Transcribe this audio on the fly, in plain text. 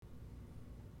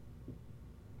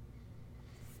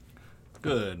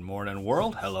Good morning,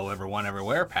 world. Hello, everyone,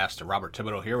 everywhere. Pastor Robert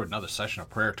Thibodeau here with another session of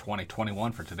Prayer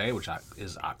 2021 for today, which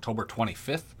is October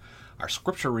 25th. Our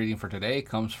scripture reading for today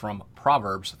comes from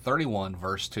Proverbs 31,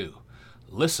 verse 2.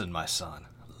 Listen, my son.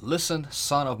 Listen,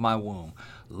 son of my womb.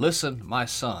 Listen, my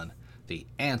son, the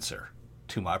answer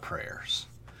to my prayers.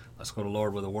 Let's go to the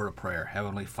Lord with a word of prayer.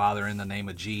 Heavenly Father, in the name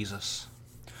of Jesus,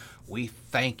 we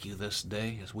thank you this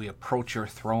day as we approach your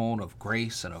throne of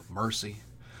grace and of mercy,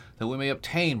 that we may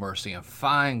obtain mercy and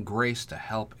find grace to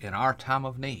help in our time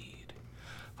of need.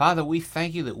 Father, we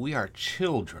thank you that we are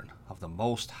children of the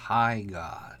Most High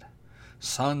God,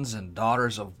 sons and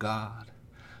daughters of God,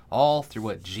 all through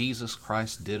what Jesus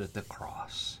Christ did at the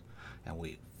cross. And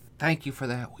we thank you for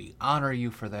that. We honor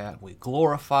you for that. We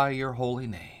glorify your holy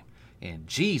name. In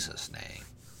Jesus' name,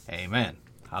 amen.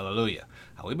 Hallelujah.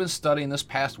 Now, we've been studying this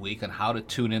past week on how to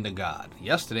tune into God.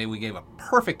 Yesterday, we gave a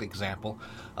perfect example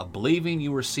of believing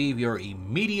you receive your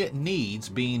immediate needs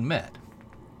being met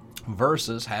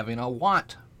versus having a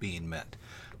want being met.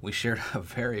 We shared a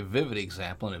very vivid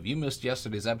example, and if you missed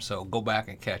yesterday's episode, go back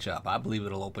and catch up. I believe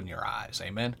it'll open your eyes.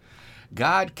 Amen.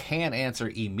 God can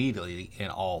answer immediately in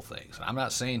all things. I'm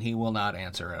not saying he will not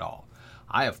answer at all.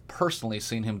 I have personally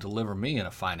seen him deliver me in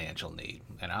a financial need,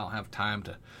 and I don't have time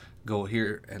to go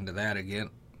here into that again.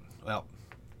 Well,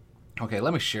 okay,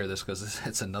 let me share this because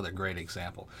it's another great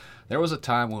example. There was a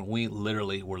time when we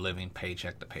literally were living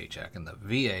paycheck to paycheck, and the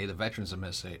VA, the Veterans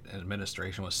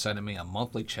Administration, was sending me a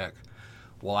monthly check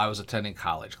while I was attending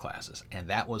college classes, and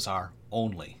that was our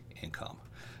only income.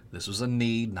 This was a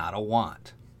need, not a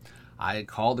want. I had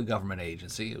called the government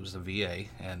agency, it was the VA,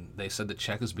 and they said the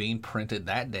check is being printed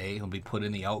that day and will be put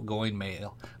in the outgoing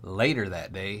mail later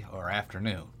that day or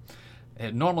afternoon.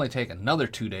 It normally take another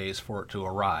 2 days for it to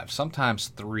arrive, sometimes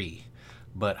 3,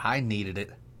 but I needed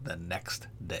it the next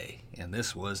day, and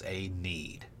this was a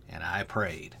need, and I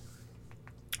prayed.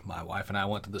 My wife and I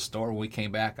went to the store. When we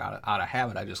came back out of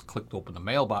habit, I just clicked open the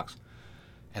mailbox,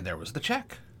 and there was the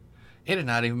check. It had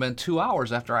not even been 2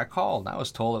 hours after I called, and I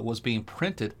was told it was being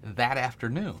printed that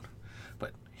afternoon.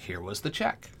 But here was the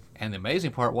check, and the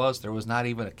amazing part was there was not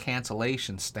even a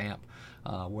cancellation stamp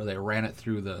where they ran it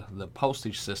through the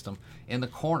postage system in the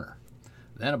corner.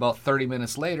 Then about 30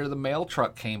 minutes later, the mail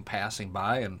truck came passing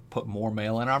by and put more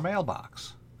mail in our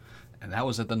mailbox. And that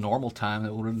was at the normal time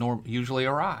that would usually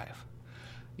arrive.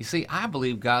 You see, I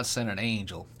believe God sent an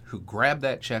angel who grabbed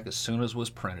that check as soon as it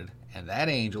was printed, and that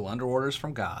angel, under orders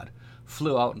from God,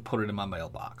 flew out and put it in my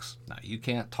mailbox. Now, you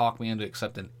can't talk me into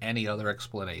accepting any other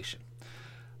explanation.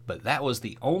 But that was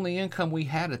the only income we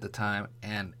had at the time,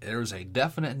 and there was a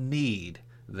definite need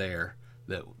there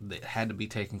that had to be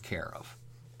taken care of.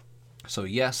 So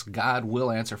yes, God will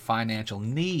answer financial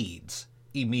needs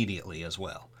immediately as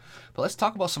well. But let's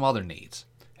talk about some other needs.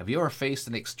 Have you ever faced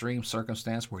an extreme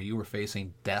circumstance where you were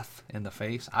facing death in the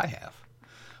face? I have.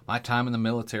 My time in the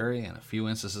military and a few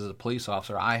instances as a police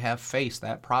officer, I have faced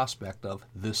that prospect of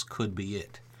this could be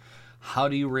it. How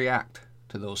do you react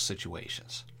to those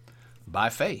situations? By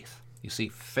faith. You see,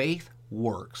 faith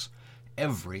works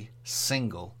every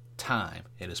single time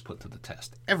it is put to the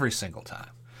test. Every single time.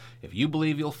 If you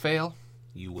believe you'll fail,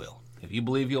 you will. If you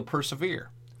believe you'll persevere,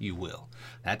 you will.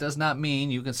 That does not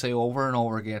mean you can say over and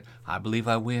over again, I believe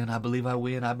I win, I believe I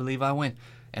win, I believe I win.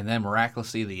 And then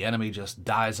miraculously the enemy just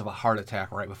dies of a heart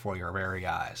attack right before your very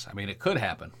eyes. I mean, it could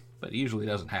happen, but it usually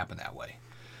doesn't happen that way.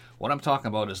 What I'm talking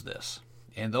about is this.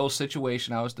 In those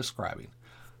situations I was describing,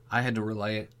 I had to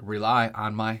rely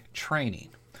on my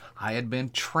training. I had been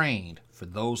trained for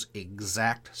those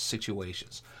exact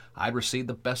situations. I'd received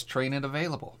the best training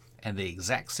available, and the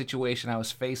exact situation I was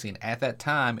facing at that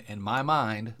time, in my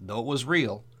mind, though it was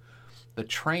real, the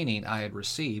training I had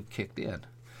received kicked in.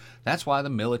 That's why the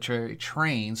military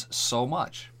trains so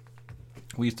much.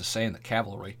 We used to say in the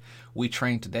cavalry, we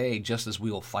train today just as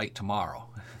we will fight tomorrow.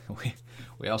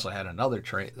 We also had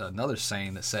another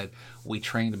saying that said, we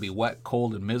train to be wet,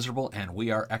 cold, and miserable, and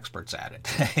we are experts at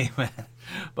it. Amen.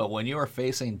 But when you are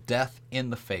facing death in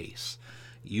the face,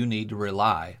 you need to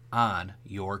rely on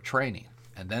your training.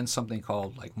 And then something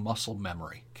called like muscle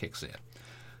memory kicks in.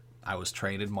 I was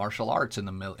trained in martial arts in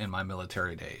my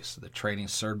military days. The training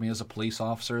served me as a police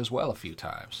officer as well a few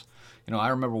times. You know, I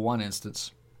remember one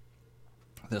instance,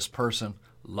 this person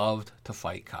loved to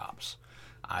fight cops.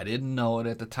 I didn't know it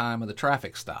at the time of the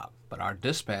traffic stop, but our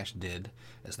dispatch did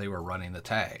as they were running the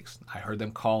tags. I heard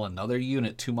them call another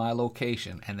unit to my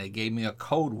location, and they gave me a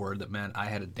code word that meant I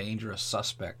had a dangerous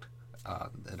suspect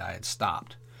that I had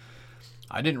stopped.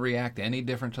 I didn't react any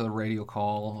different to the radio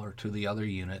call or to the other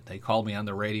unit. They called me on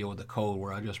the radio with the code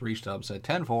where I just reached up and said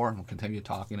 10-4 and continued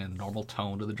talking in a normal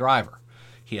tone to the driver.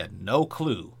 He had no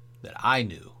clue that I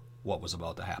knew what was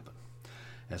about to happen.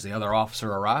 As the other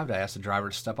officer arrived, I asked the driver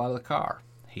to step out of the car.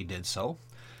 He did so,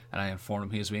 and I informed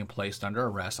him he was being placed under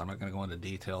arrest. I'm not going to go into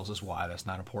details as why. That's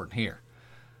not important here.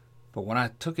 But when I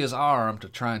took his arm to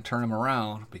try and turn him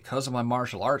around, because of my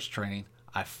martial arts training,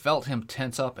 I felt him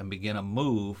tense up and begin a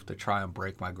move to try and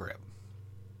break my grip.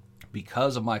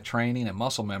 Because of my training and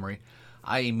muscle memory,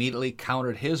 I immediately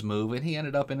countered his move, and he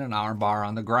ended up in an arm bar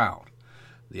on the ground.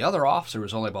 The other officer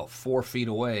was only about 4 feet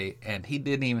away, and he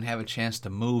didn't even have a chance to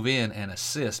move in and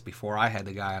assist before I had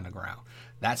the guy on the ground.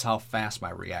 That's how fast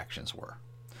my reactions were.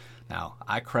 Now,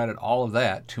 I credit all of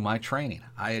that to my training.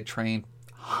 I had trained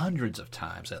hundreds of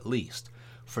times at least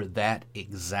for that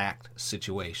exact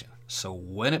situation. So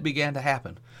when it began to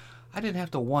happen, I didn't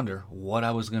have to wonder what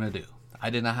I was going to do. I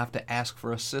did not have to ask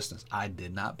for assistance. I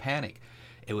did not panic.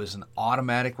 It was an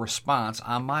automatic response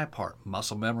on my part.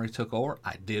 Muscle memory took over.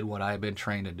 I did what I had been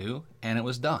trained to do, and it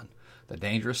was done. The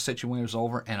dangerous situation was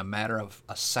over in a matter of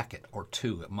a second or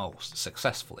two at most,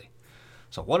 successfully.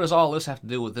 So what does all this have to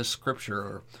do with this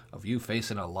scripture of you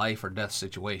facing a life or death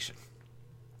situation?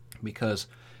 Because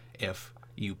if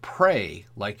you pray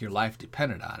like your life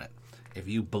depended on it, if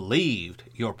you believed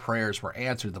your prayers were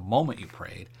answered the moment you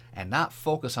prayed, and not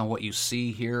focus on what you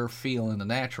see, hear, or feel in the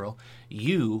natural,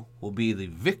 you will be the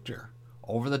victor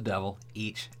over the devil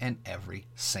each and every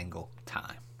single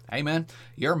time. Amen?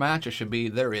 Your mantra should be,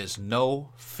 there is no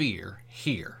fear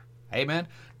here. Amen?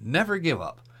 Never give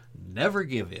up. Never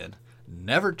give in.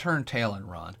 Never turn tail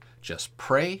and run. Just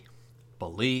pray,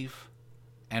 believe,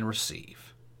 and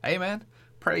receive. Amen?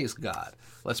 Praise God.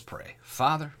 Let's pray.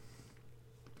 Father,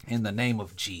 in the name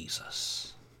of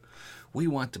Jesus, we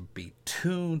want to be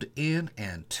tuned in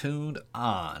and tuned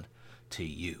on to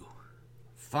you.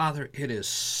 Father, it is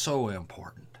so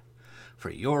important for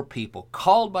your people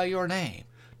called by your name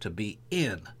to be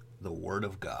in the Word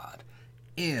of God,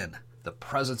 in the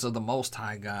presence of the Most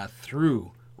High God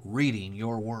through reading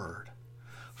your Word.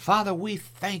 Father, we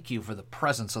thank you for the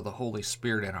presence of the Holy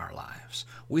Spirit in our lives.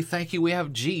 We thank you we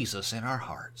have Jesus in our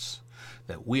hearts,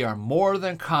 that we are more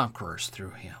than conquerors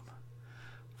through him.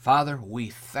 Father, we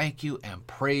thank you and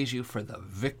praise you for the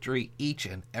victory each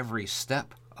and every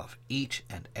step of each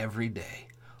and every day.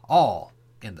 All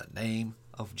in the name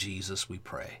of Jesus we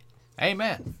pray.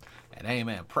 Amen and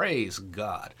amen. Praise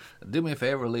God. Do me a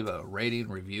favor, leave a rating,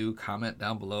 review, comment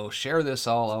down below. Share this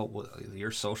all out with your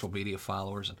social media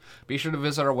followers. And be sure to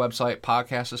visit our website,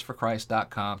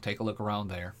 podcastisforchrist.com. Take a look around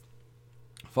there.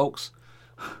 Folks,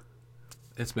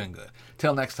 it's been good.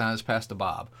 Till next time, it's Pastor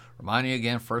Bob. Reminding you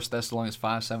again, 1 Thessalonians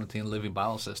 5:17, Living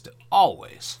Bible says to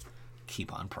always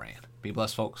keep on praying. Be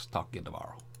blessed, folks. Talk again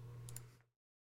tomorrow.